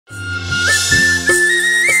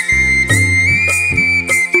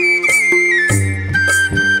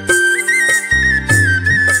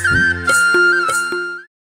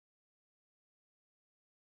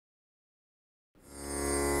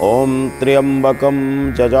ओम त्र्यंबकं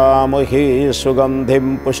जजामहे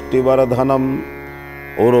सुगंधिं पुष्टिवर्धनम्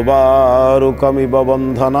उर्वारुकमिव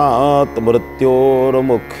बन्धनात्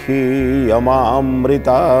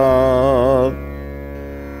मृत्योर्मुक्षीयमामृतात्।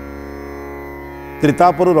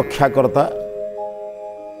 त्रितापरु रक्षाकर्ता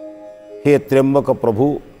हे त्र्यंबक प्रभु,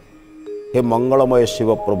 हे मंगलमय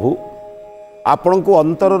शिव प्रभु, आपण को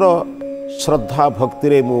अंतरर श्रद्धा भक्ति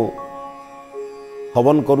रे मु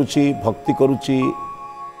हवन करुची, भक्ति करुची।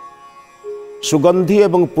 सुगंधि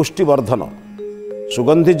एवं पुष्टिवर्धन,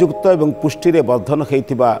 सुगंधियुक्त एवं पुष्टि रे वर्धन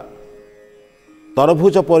होइथिबा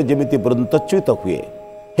तरभुज पर जेमिति वृंतच्युत हुए,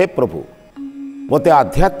 हे प्रभु मते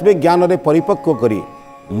आध्यात्मिक ज्ञान रे परिपक्व करी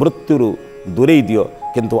मृत्युरु दूरे दियो,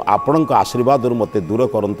 किंतु आपणक आशीर्वाद मते दूर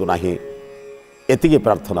करंतु नाही। एतिके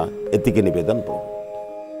प्रार्थना, एतिके निवेदन प्रभु।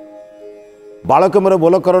 बालक मोर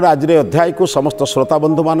बोलकर आज अध्याय को समस्त श्रोता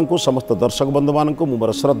बंधु मान, समस्त दर्शक बंधु मान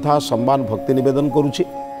मोर श्रद्धा सम्मान भक्ति निवेदन करुछि।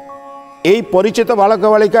 यही परिचित बालक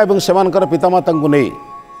बालिका एवं सेमानकर पितामाता को नहीं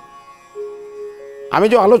आम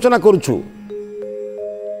जो आलोचना करुछु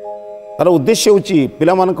तार उद्देश्य होची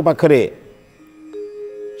पिला मानक पाखरे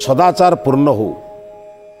सदाचार पूर्ण हो,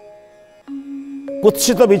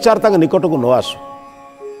 कुत्सित विचार तक निकट को न आसु।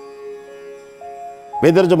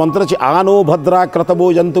 वेदर जो मंत्र अछि आनो भद्रा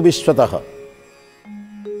क्रतवो जंतु विश्वतः,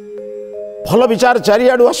 भल विचार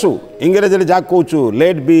चारिआडू आसु। इंग्रेजी जा कहूँ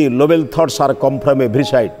late B Nobel thoughts are come from every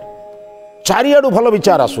side. चारिआडू भल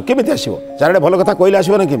विचार आसु, केमिति आसीबो? चारिआडे भल कथा कहले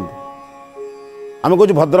आसीबो ना केमिति? आम कहूँ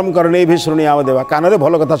भद्रम करणे भी शुणियाम देवा, कान रे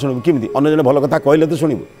भल कथा शुणिबु केमिति? अन्य जने भल कथा कहले तो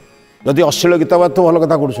शुणिबु। जदि अश्लील गीत बा तो भल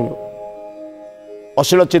कथा कोड शुणिबु?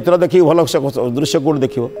 अश्लील चित्र देखि भल दृश्य कोड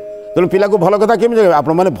देखिबो? तेणु पिला को भल कथा केमिति?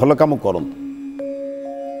 आपण माने भल काम करंतु।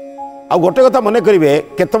 आ गोटे कथा मन करेंगे,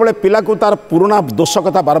 केतबेले पिला को तार पुराना दोष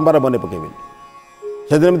कथा बारंबार मन पकेबे।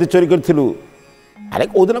 से दिन एमती चोरी करथिलु, अरे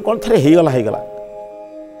को दिन कोन थरे हेगला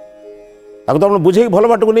ताको तो आपण बुझे भल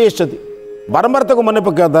बाट को नहीं आछथि। बारंबार ताको मन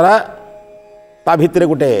पकेवा द्वारा ता भितरे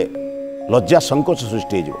गोटे लज्जा संकोच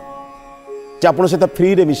सृष्टि हो जे आपण से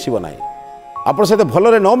फ्री रे मिसिबो नाही। आपण से भल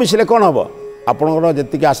रे न मिसिले कोन हबो? आपणकर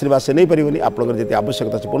जेतिक आशीर्वाद से नहीं परिबनी, आपणकर जेति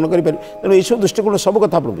आवश्यकता से पूर्ण करि पारि। तेणु एई सब दृष्टिकोण सब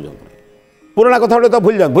कथा आपण बुझंतु। पुराना कथा तो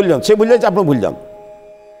भूल जाऊँ से भूल जाए आप भूल जाऊँ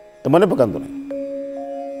तो मन पकातु ना।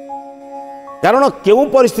 कारण क्यों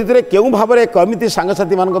परिस्थिति रे क्यों भाव में कमिटी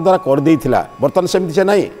सांगसाथी मान द्वारा करदे बर्तमान सेमती से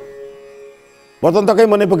नहीं। बर्तमान तो कहीं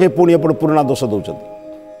मन पकई पुणी एपटे पुराना दोष दौरान।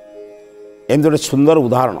 एमती गोटे सुंदर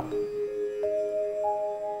उदाहरण,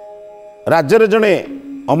 राज्य जड़े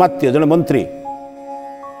अमात्य जड़े मंत्री,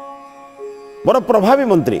 बड़ प्रभावी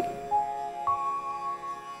मंत्री,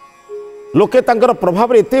 लोके तांकर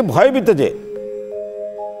प्रभाव एते भयभीत जे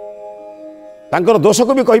तांकर दोष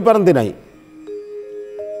को भी कही पारंती नहीं।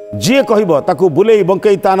 जी कहब ताकू बुले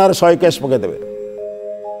बंकई ता ना 100 केस पकईदेवे,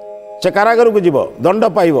 से कारागार को जीव, दंड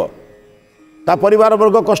पाइब, ता परिवार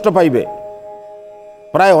वर्ग कष्ट पाइबे।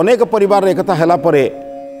 प्राय अनेक परिवार एकथा हैला परे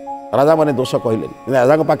राजा माने दोष कहले,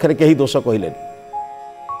 राजा पाखे कहीं दोष कहले।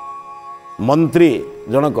 मंत्री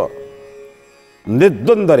जनक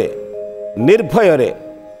निर्द्वंद्व निर्भय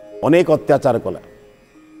अनेक अत्याचार कला,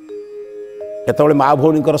 केतबेले माँ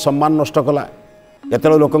भौणीकर सम्मान नष्ट कला,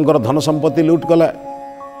 केतबेले लोकंकर धन संपत्ति लूट कला।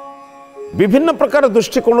 विभिन्न प्रकार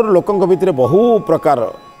दृष्टिकोण लोकंक भितर बहु प्रकार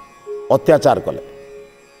अत्याचार कले।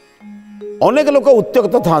 अनेक लोक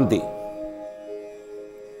उत्त्यक्त थांती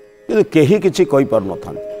किंतु केही किछि कहि पार न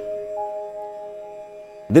थांती।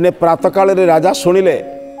 दिने प्रातः काल रे राजा सुनिले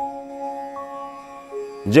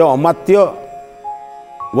जे अमात्य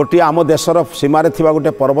गोटे आम देशर सीमार थिबा गोटे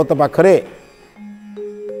पर्वत पाखरे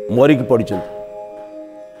मरिक पड़ी,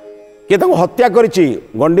 किए ताको हत्या करिछि,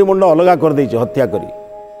 गंडी मुंड अलगा कर देछि, हत्या करी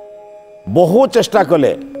बहु चेष्टा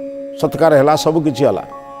कले, सत्कार हैला, सब किछि हला।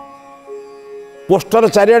 पोस्टर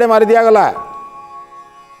चारिआडे मारी दिया गला,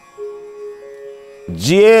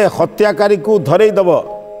 जीए हत्याकारी को धरई दब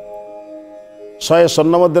 100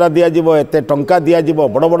 स्वर्ण मुद्रा दिया जिवो, एते टंका दिया जिवो,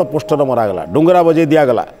 बड़ बड़ पोस्टर मरागला, डुंगरा बजे दिया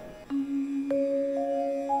गला।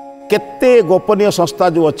 केते गोपनीय संस्था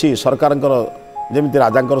जो अच्छी सरकार जमी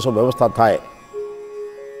राजा सब व्यवस्था थाए,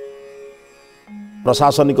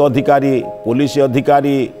 प्रशासनिक अधिकारी, पुलिस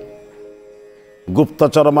अधिकारी,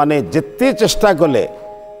 गुप्तचर माने जेते चेष्टा कले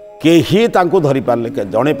केही तांको धरी पारले,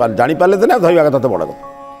 जानी पारले तो ना धरिया कथा तो बड़ कथा।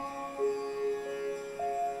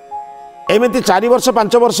 एमती 4 वर्ष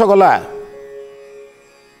 5 वर्ष गला,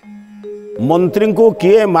 मंत्री को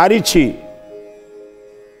किए मारी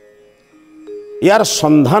यार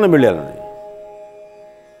संधान मिले नहीं।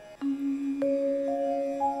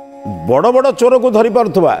 बड़ बड़ चोर को धरी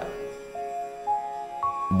पारुथबा,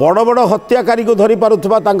 बड़ बड़ हत्याकारी को धरी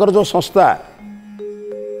पारुथबा तांकर जो संस्था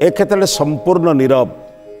ए क्षेत्र में संपूर्ण नीरव।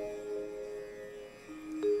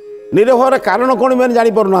 निरह कारण कौन मैंने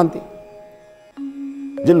जापर ना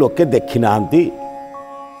जे लोके देखी ना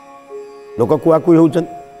लोक कुआकुई होउछन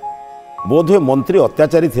बोध हुए मंत्री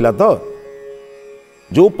अत्याचारी थिला तो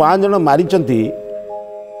जो 5 जन मारी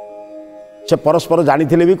से परस्पर जानी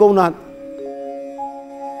थे भी कहूना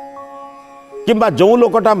किंबा जो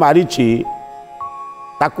लोकटा मारी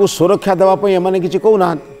ताकू सुरक्षा देवाई एम कि कहूना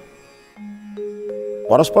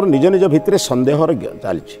परस्पर निज निज भितर संदेह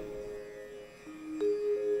चली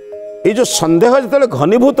ये जो संदेह जो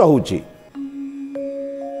घनीभूत होउची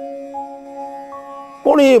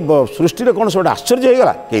कौन ये सृष्टि कौन से आश्चर्य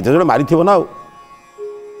होगा कई तो जन मारी ना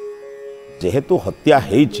जेहेतु हत्या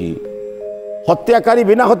हत्याकारी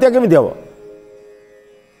बिना हत्या केमी हम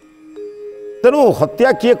तेणु हत्या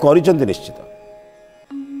किए कर निश्चित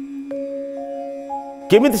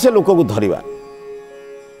केमिति से लोक को धरिबा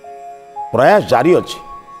प्रयास जारी अच्छी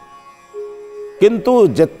किंतु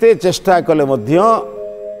जेते चेष्टा कले मध्य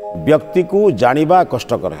व्यक्ति को जानिबा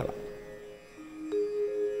कष्टकर है।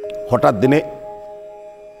 हठात दिने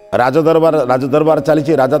राजदरबार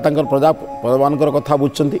चली राजा तांकर प्रजा मानकर कथा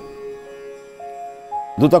बुझुंट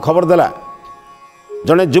दूत खबर देला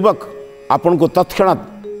जड़े युवक आपण को तत्क्षणात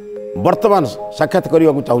वर्तमान साक्षात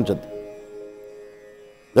करने को चाहते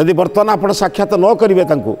जदि वर्तमान आप साक्षात न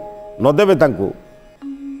करेंगे नदेवे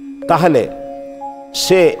ताहले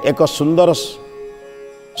से एक सुंदर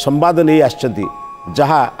संवाद नहीं आछंती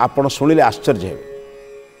जहाँ आपण शुणिले आश्चर्य हे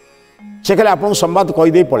से खाली आपन संवाद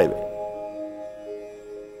कहीदे पलैबे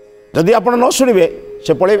जदि आप न शुणे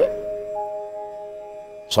से पलैबे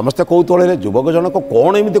समस्ते कौतूहल युवक जनक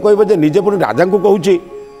कौन एमती कहे निजे पुणी राजा को कहूँ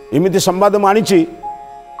एमती संवाद मुझी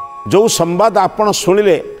जो संवाद आपण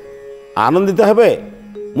शुणिले आनंदित हेबे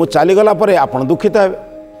मु चलीगला पर आपण दुखित हेबे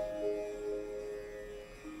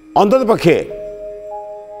अंत पक्षे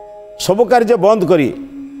सब कार्य बंद करी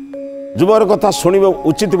युवर कथा शुणवे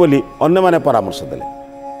उचित बोली अन्य माने परामर्श देले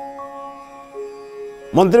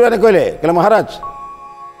मंत्री मैंने कहले महाराज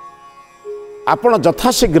आपण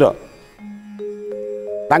यथाशीघ्र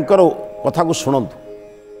तांकर कथा को शुणु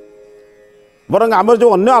बरं आमर जो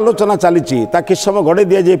अन्य आलोचना चली कि समय गड़े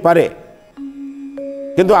दि जाई पारे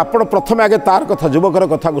किंतु आपण प्रथम आगे तार कथा युवकर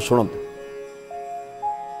कथा को शुणु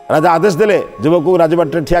राजा आदेश देले युवक को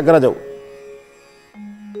राजबाट ठिया करा जाऊ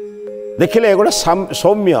देखिले गोटे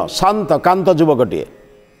सौम्य शांत कांत युवकटीए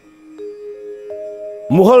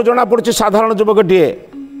मुहर जना पड़ी साधारण युवकटीए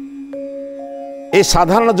ए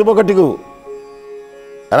साधारण युवकटी को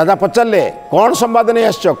राजा पचारे कौन संवाद नहीं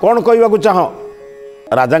आस कौन कहवाक चाह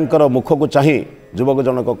राजांकर मुख को चाह युवक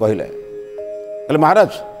जनक कहले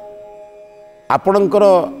महाराज आपणकर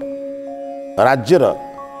राज्यर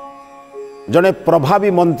जड़े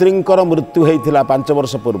प्रभावी मंत्री मृत्यु होता 5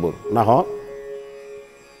 वर्ष पूर्व ना हाँ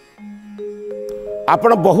आपण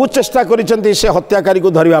बहुत चेष्टा करिसेंती से हत्याकारी को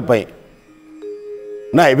धरिबा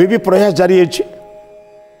ना एबी भी प्रयास जारी है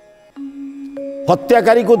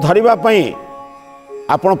हत्याकारी को धरिबा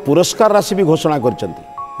आपण पुरस्कार राशि भी घोषणा करिसेंती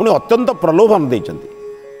पुणी अत्यंत प्रलोभन देइसेंती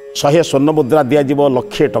 100 स्वर्ण मुद्रा दियाजिबो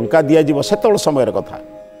 1,00,000 टंका दियाजिबो सेतल समय कथा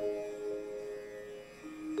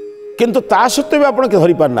किंतु ता सत्वे भी आपण के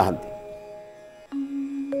धरि पार नाहंती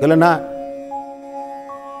कहले ना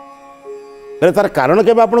तार कारण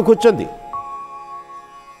के आपण खोजचंती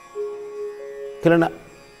कहले ना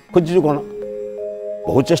खोजु कौन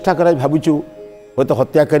बहुत चेष्टा कर भावुचु हे तो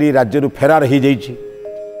हत्याकारी राज्य फेरार हो जाइए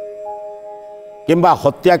किंबा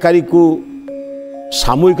हत्याकारी को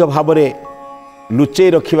सामूहिक भाव में लुचई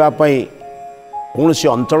रखापी कौन सी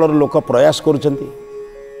अंचल लोक प्रयास करुँच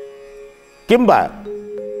किंबा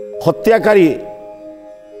हत्याकारी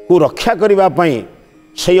को रक्षा करने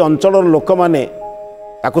से अंचल लोक मैंने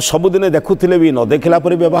सबुदिन देखुले भी न देखला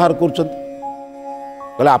पर व्यवहार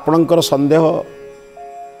कर आपणकर संदेह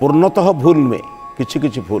पूर्णतः भूल में किछि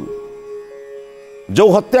किछि भूल जो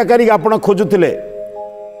हत्याकारी आपण खोजुथिले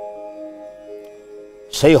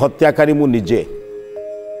से हत्याकारी मु निजे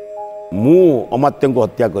मु अमात्य को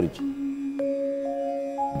हत्या करिछि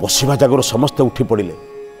बसिबा जगह समस्त उठी पड़िले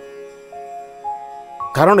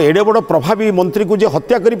कारण एडे बड़ प्रभावी मंत्री को जे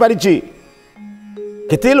हत्या करि पारिछि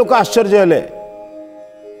केते लोक आश्चर्य हेले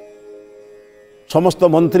समस्त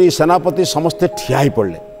मंत्री सेनापति समस्ते ठिया ही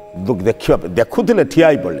पड़े देखा देखुले ठिया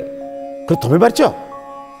ही पड़े तुम्हें मारिच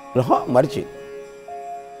हाँ मारी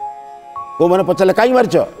को मैंने पचारे कहीं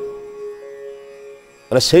मारिच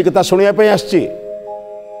अरे से कथा शुणापी आसी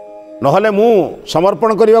नहले मु समर्पण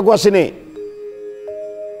करने को आसनी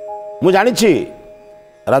मु जानी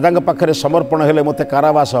राजा पाखे समर्पण हेले मते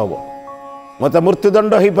कारावास हम मते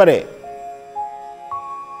मृत्युदंड हो पारे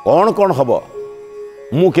कौन कौन हम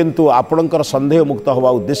मु किंतु आपणकर संदेह मुक्त हवा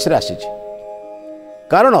उद्देश्य आसी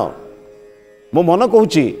कारण मो मन कहूँ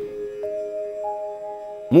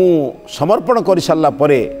मु समर्पण कर सारा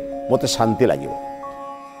पर मत शांति लगे।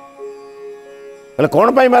 बोले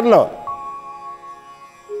कौन पाई मारल?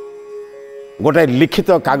 गोटे लिखित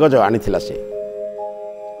कागज आनी से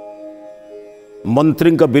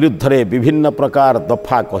मंत्री विरुद्ध रे विभिन्न प्रकार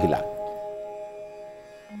दफा कहला।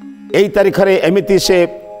 यही तारीख रे एमिति से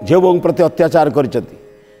झील बों प्रति अत्याचार करिसेंती,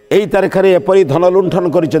 यही तारीख रे एपरी धन लुंठन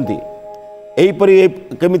करिसेंती, एहीपरि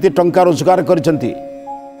केमिति टंका रोजगार करिसेंती,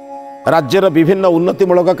 राज्यर विभिन्न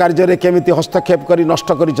उन्नतिमूलक कार्य केमिति हस्तक्षेप करी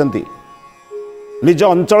नष्ट करिसेंती, निज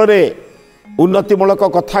अंचल रे उन्नतिमूलक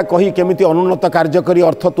कथा कही केमिति अनुन्नत कार्य करी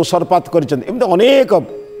अर्थ तुषारपात करिसेंती। एमति अनेक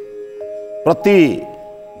प्रति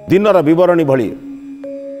दिनर विवरणी भली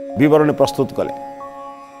विवरणी प्रस्तुत कले।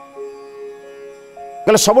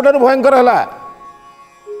 कहले सबुठारु भयंकर है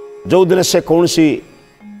जो दिन से कौन सी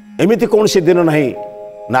एमिति कौन सी दिन नहीं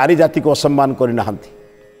नारी जाति को असम्मान करना,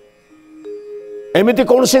 एमिति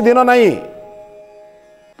कौन सी दिन नहीं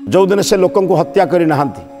जो दिन से लोकों को हत्या करना,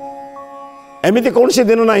 एमिति कौन सी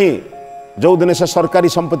दिन नहीं जो दिन से सरकारी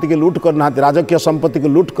संपत्ति के लूट करना, राजकीय संपत्ति को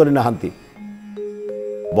लूट करना।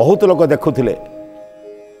 बहुत लोग देखुथिले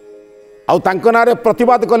आउ तांको नारे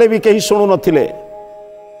प्रतिवाद कले भी कहीं शुणु नथिले।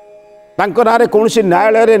 तांको नारे कौन सी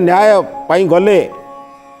न्यायालय रे न्याय पाई गले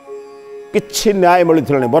किछि न्याय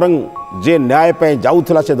मिलुथिला नहीं, बरं जे न्याय पाई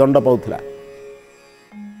जाउथिला से दंड पाउथिला।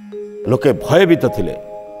 लोके भयभीत थिले,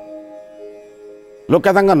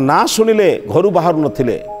 लोके तांका ना सुनिले घर बाहर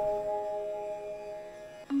नथिले।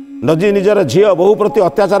 नजी निजर झील बहु प्रति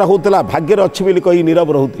अत्याचार होउथिला, भाग्यर अछि बोली कही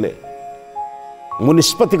नीरव रहुथिले। मु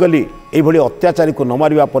निष्पत्ति कली एभली अत्याचारी को न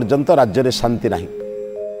मारिबा पर्यंत राज्य रे शांति नाही।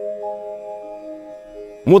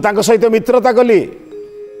 मु तांको सहित मित्रता कली,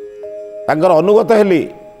 तांकर अनुगत हेली,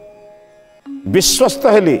 विश्वस्त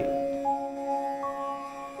हेली,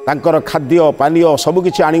 तांकर खाद्य पानीय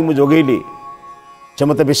सबकिछि आनी मु जोगेली। से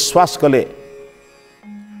मते विश्वास कले।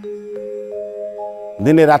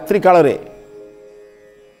 दिने रात्रि काल रे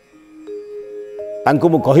तांको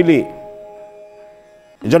मु कहिली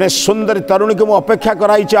जने सुंदर तरुणी को मु अपेक्षा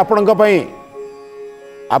कराई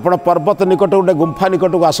आपण पर्वत निकट गोटे गुंफा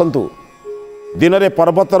निकट को आसतु। दिन में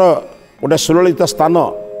पर्वतर गोटे सुललित स्थान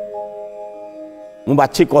मु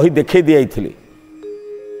बाछी कही देखई दी थी।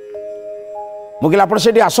 मुझे आप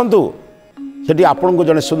आसतु, से आपन को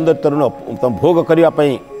जड़े सुंदर तरुण भोग करने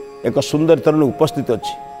एक सुंदर तरुण उपस्थित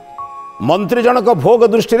अच्छी। मंत्री जनक भोग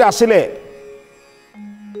दृष्टि आसिले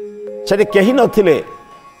से कहीं नथिले।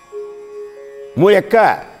 मु एका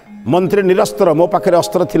मंत्री निरस्त्र, मो पाखे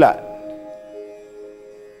अस्त्र थिला।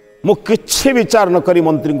 मु किछि विचार न करी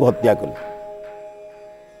मंत्री को हत्या करी।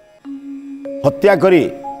 हत्या करी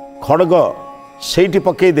खड़ग सेठी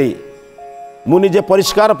पकई दे मु निजे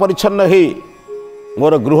परिष्कार परिच्छन्न ही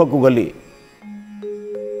मोर गृह को गली।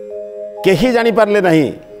 केही जानी पारले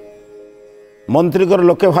नहीं। मंत्री को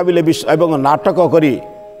लोके भाविले एवं नाटक करी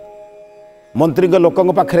मंत्री को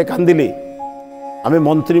लोकों पाखे कांदिली। आमे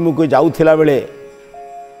मंत्री मुझे जाऊला बेले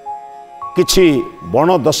किछि बण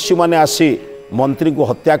दस्यु माने आसी मंत्री को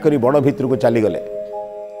हत्या करी बण भितर को चलीगले।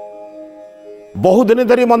 बहु दिन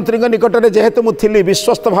धरी मंत्री निकट में जेहेतु मुझी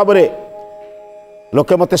विश्वस्त भाव में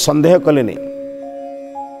लोके मते संदेह कले।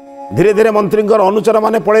 धीरे धीरे मंत्री अनुचर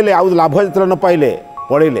माने पड़ेले, आउ लाभ जो न पाइले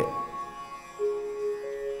पड़ेले।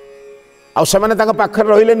 आउ से माने तांका पाखर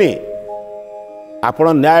रहिलेनी। आपण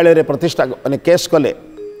न्यायालय रे प्रतिष्ठा माने केस कले,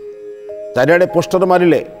 चारिआडे पोस्टर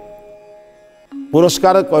मारिले,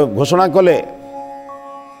 पुरस्कार घोषणा कले।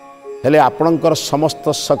 हेले आपणकर समस्त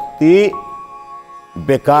शक्ति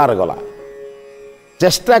बेकार गला।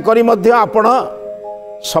 चेष्टा करी मध्य आपण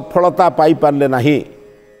सफलता पाई पारले नहीं।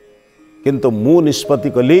 किंतु मु निष्पत्ति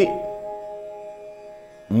कली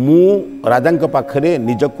मु राजा पाखरे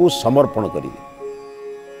निजकू समर्पण करी।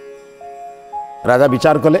 राजा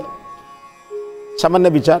विचार कले, सामान्य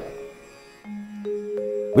विचार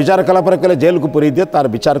कला पर कहले जेल को पुरी दियो। तार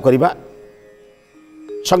विचार करिबा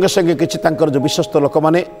संगे संगे किछि तांकर जो विश्वस्त लोक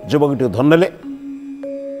माने युवकटी धरनेले,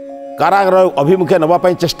 कारागार अभिमुखे नवा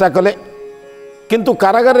पाई चेष्टा कले। किंतु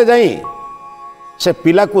कारागार रे जाई से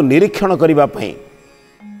पिला को निरीक्षण करिबा पाई,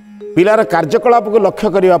 पिलार कार्यकलाप को लक्ष्य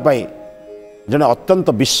करिबा पाई जने अत्यंत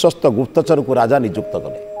विश्वस्त गुप्तचर को राजा नियुक्त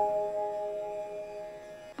कले।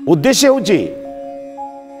 उद्देश्य होची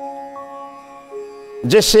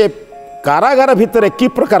जे से कारागार भितर कि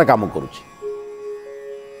प्रकार काम करुची।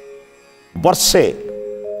 वर्षे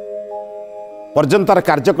पर्यंत तार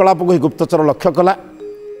कार्यकलाप को ही गुप्तचर लक्ष्य कला।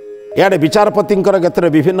 इे विचारपति गतिर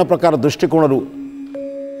विभिन्न प्रकार दृष्टिकोण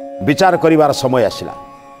विचार करिवार समय आसिला।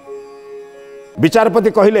 विचारपति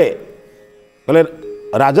कहले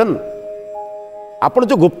राजन आपण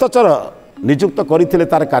जो गुप्तचर नियुक्त करथिले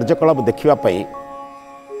तार कार्यकलाप देखिबा पई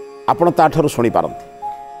आपण ताठरू शुणी पारंती।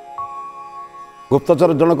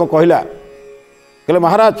 गुप्तचर जनक कहला कहले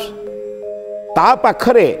महाराज ता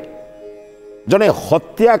पाखरे जड़े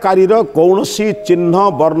हत्याकारी कौन चिन्ह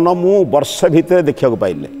वर्ण मु वर्ष भितर देखा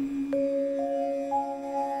पाइले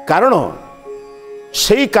कारण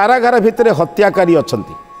से कारागार भितर हत्याकारी अच्छा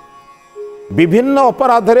विभिन्न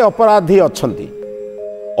अपराधरे अपराधी अच्छा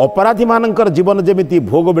अपराधी मानकर जीवन जमी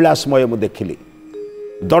भोग विलासमय मु देखिली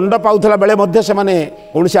दंड पाउथला बेले मध्य से माने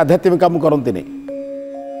कौन आध्यात्मिक काम करती नहीं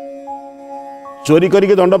चोरी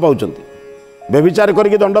करिके दंड पाउचंती व्यभिचार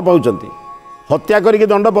करिके दंड पाउचंती हत्या करिके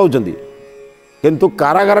दंड पाउचंती किंतु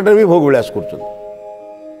कारागार भी भोग विलास कर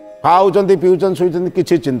खाऊँ पीऊँ शोचन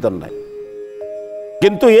किसी चिंतन ना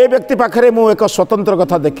किंतु ये व्यक्ति पाखरे मु एक स्वतंत्र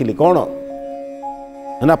कथा देखिली कौन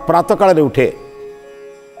ना प्रातः काल उठे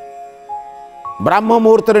ब्राह्म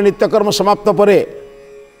मुहूर्त नित्यकर्म समाप्त पर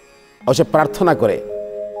से प्रार्थना करे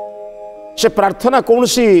से प्रार्थना कौन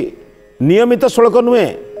सी नियमित श्लोक नुहे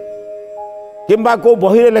किंबा को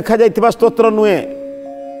बही लेखा जाइथिबा स्तोत्र नुहे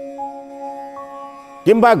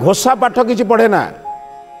किंबा घोषा पाठ किसी पढ़े ना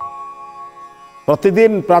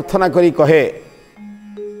प्रतिदिन प्रार्थना करी कहे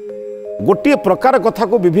गोटे प्रकार कथा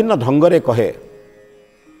को विभिन्न ढंगरे कहे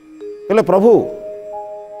कहले प्रभु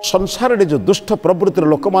संसार जो दुष्ट प्रवृत्तिर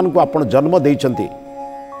लोक मान को आपण जन्म देइचंती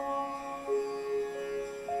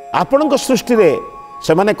आपण सृष्टि रे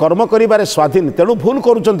से माने कर्म करिबारे स्वाधीन तेणु भूल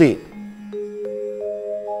करूचंती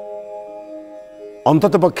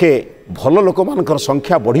अंतत पक्षे भल लोक मानकर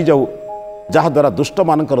संख्या बढ़ी जाऊ जहाद्वारा दुष्ट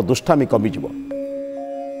मानकर दुष्टामी कमिज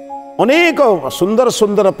अनेक सुंदर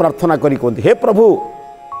सुंदर प्रार्थना करी कहते हे प्रभु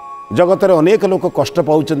जगत रे अनेक लोक कष्ट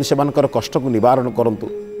पाउचंती से मानकर कष्ट को निवारण करंतु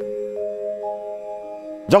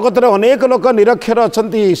जगत रे अनेक लोक निरक्षर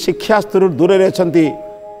अछंती शिक्षा स्तर दूर रे अछंती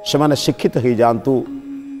से माने शिक्षित हो जातु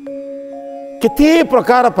केते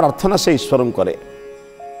प्रकार प्रार्थना से ईश्वर करे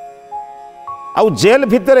आउ जेल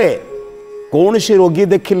भितरे कौन सी रोगी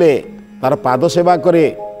देखिले तार पाद सेवा करे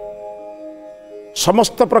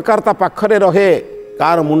समस्त प्रकार ता पाखरे रहे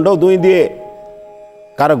कार मुंड दुई दिए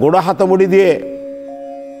कार गोड़ हाथ मुड़ी दिए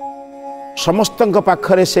समस्त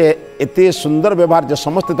पाखरे से एते सुंदर व्यवहार जो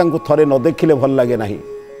समस्ते तांको थरे न देखिले भल लगे नहीं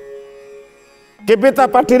केबे ता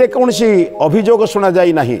पार्टी रे कौन सी अभियोग सुना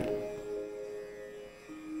जाई नहीं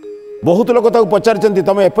बहुत लोग ताको पचारचंती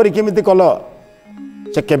तमे एपरि केमिति कल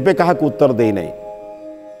से केबे काहा को उत्तर देई नहीं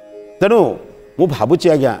तेणु मु भावुची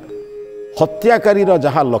आज्ञा हत्याकारी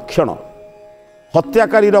जहाँ लक्षण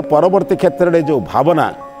हत्याकारी परवर्ती क्षेत्र में जो भावना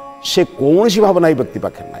से कौन सी भावना ही व्यक्ति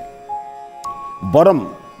पाखे ना बरम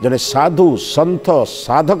जड़े साधु सन्थ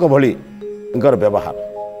साधक भली व्यवहार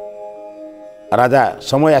राजा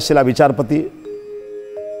समय आसला विचारपति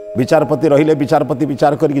विचारपति रहिले विचारपति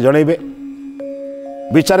विचार करके जनइबे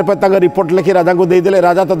विचारपति रिपोर्ट लिखि राजा को देदेले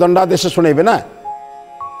राजा तो दंडादेश शुणेबे ना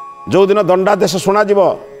जो दिन दंडादेश शुणा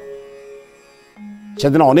से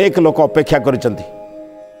दिन अनेक लोक अपेक्षा करिसंती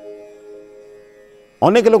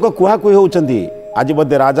अनेक लोक कुहाकुही होउचंती आज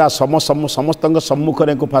बोधे राजा समस्त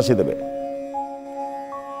सम्मुखरे को फांसी देवे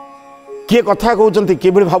किए कथा कहउचंती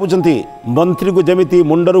किभଳି भाबुचंती मंत्री को जेमिति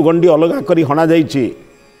मुंडरू गंडी अलगा करी हणा जाइछि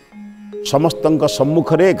समस्त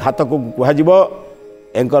सम्मुखरे घातक को कुहाजिबो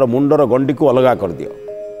एंकर मुंडर गंडी को अलगा कर दियो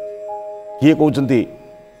किए कहउचंती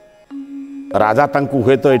राजा तांकु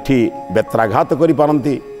हुए तो एठी बेत्राघात करि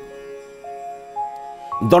पारंती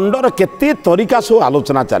दंडर केते तरीका सो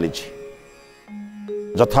आलोचना चली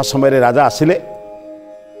यथा समय राजा आसिले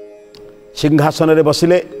सिंहासन रे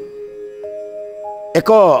बसिले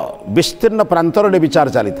एक विस्तीर्ण प्रांतर विचार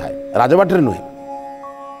चली थाए राजबाटी नुहे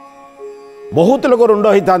बहुत लोग रुंड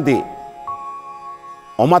होता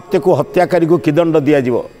अमात्य को हत्याकारी को कि दंड दि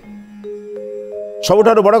जाव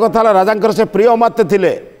सबुठारु बड़ कथा राजा से प्रिय अमात्य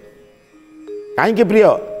थिले कहीं प्रिय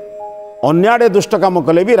अन्याड़े दुष्ट काम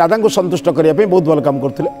कले भी राजा को संतुष्ट करने बहुत भल काम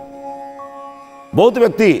करते बहुत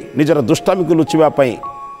व्यक्ति निजर दुष्टामी को लुचापी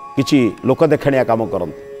किसी लोक देखाणिया काम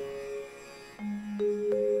करते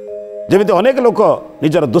जमी अनेक लोक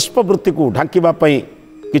निजर दुष्प्रवृत्ति को ढांकीवाई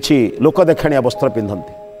किसी लोक देखाणिया वस्त्र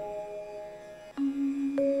पिंधती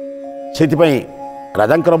से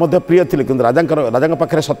राजा मध्य प्रिय थे कि राजा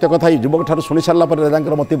पाखे सत्य कथा युवक ठार शुणी सारापर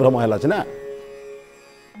राजा मतिभ्रम है सीना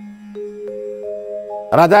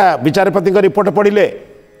राजा विचारपति रिपोर्ट पढ़िले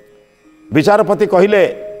विचारपति कहले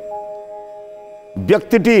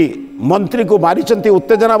व्यक्ति मंत्री को मारिचंती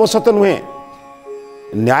उत्तेजनावशत नुहे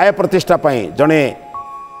न्याय प्रतिष्ठा पाई जड़े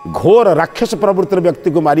घोर राक्षस प्रवृत्तिर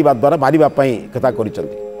व्यक्ति को मारिबा द्वारा मारिबापी कथा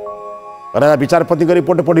करिचंती राजा विचारपति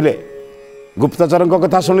रिपोर्ट पढ़िले गुप्तचर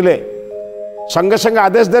कथा शुणिले संगे संगे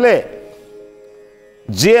आदेश देले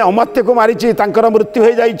जे अमात्य को मारिची तांकर मृत्यु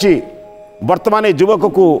हो जाइछि वर्तमान युवक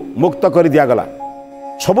को मुक्त कर दिगला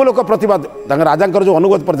सब लोक प्रतिवाद राजा जो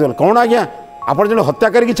अनुगत प्रतिवाद कौन आज्ञा आपण जन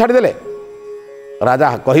हत्याकारी की छाड़देले राजा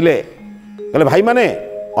कहले भाई माने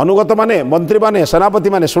अनुगत माने मंत्री माने सेनापति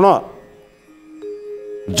माने शुण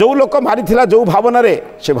जो लोक मारी जो भावना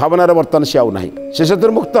से भावना बर्तमान सी आउ से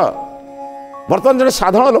मुक्त बर्तमान जन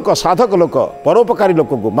साधारण लोक साधक लोक परोपकारी लोक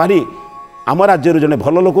को मारी आम राज्य जन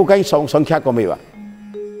भल लोक कहीं संख्या कमेवा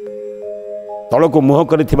तल को मुह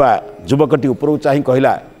कर युवकटी उपरକୁ चाह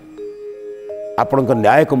कहला आपण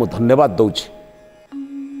न्याय को मुझे धन्यवाद दौची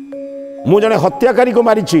मु जने हत्याकारी को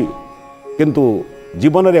मारी किंतु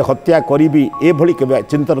जीवन में हत्या करी ए भली के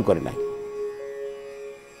चिंतन करना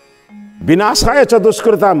विनाशाय च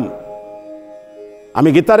दुष्कृताम आम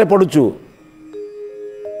गीतारे पढ़ुचु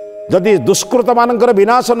जदि दुष्कृत मानकर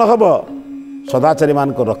विनाश न हब सदाचारी मान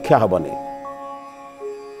रक्षा हबनी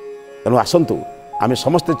तेणु आसतु आम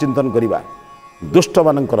समस्ते चिंतन करिबा दुष्ट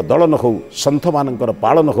मानकर दल न हो सन्थ मानकर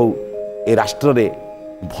पालन हो ए राष्ट्र रे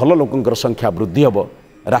भल लोकंकर संख्या वृद्धि हब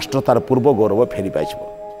राष्ट्र तार पूर्व गौरव फेरी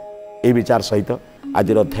पाइब ए विचार सहित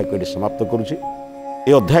आज अध्याय को समाप्त करुच्ची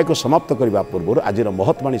ए अध्याय को समाप्त करने पूर्व आज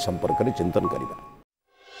महत्वाणी संपर्क में चिंतन करवा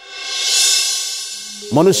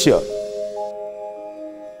मनुष्य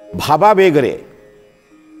भावावेगे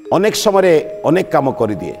अनेक समय अनेक काम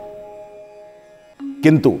कर दिए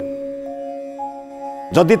किंतु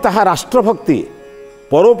जदि ताहा राष्ट्रभक्ति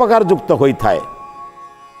परोपकार युक्त होता है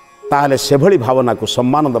ताहले से भली भावना को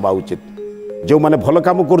सम्मान देवा उचित जो माने भल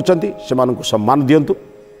काम कर सम्मान दिंतु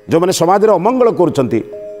जो माने समाज रे अमंगल कर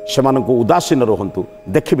उदासीन रुहतु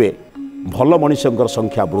देखिए भल मनुष्य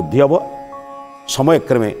संख्या वृद्धि हम समय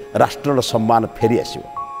क्रमे राष्ट्र सम्मान फेरी आसो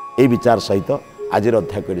ए विचार सहित आज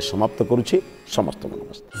अध्याय को समाप्त करुच्ची समस्त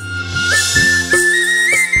नमस्ते।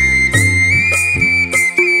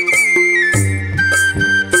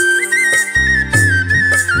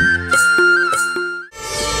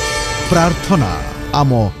 प्रार्थना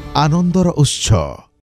आम आनंदर उत्सव।